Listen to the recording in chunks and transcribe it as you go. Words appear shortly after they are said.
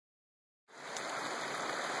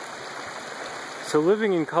So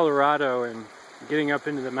living in Colorado and getting up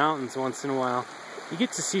into the mountains once in a while, you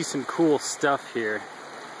get to see some cool stuff here.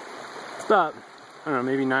 It's about, I don't know,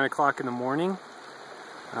 maybe 9 o'clock in the morning.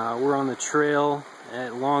 We're on the trail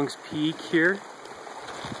at Long's Peak here.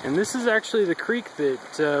 And this is actually the creek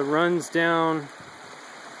that runs down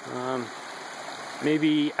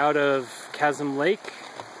maybe out of Chasm Lake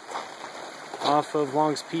off of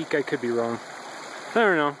Long's Peak. I could be wrong. I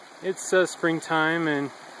don't know. It's springtime,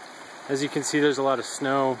 and as you can see, there's a lot of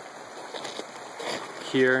snow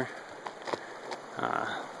here.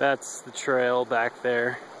 That's the trail back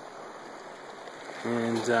there.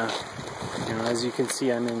 And you know, as you can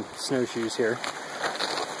see, I'm in snowshoes here.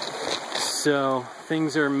 So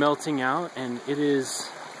things are melting out, and it is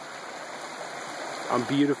a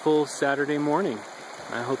beautiful Saturday morning.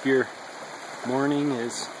 I hope your morning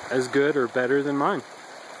is as good or better than mine.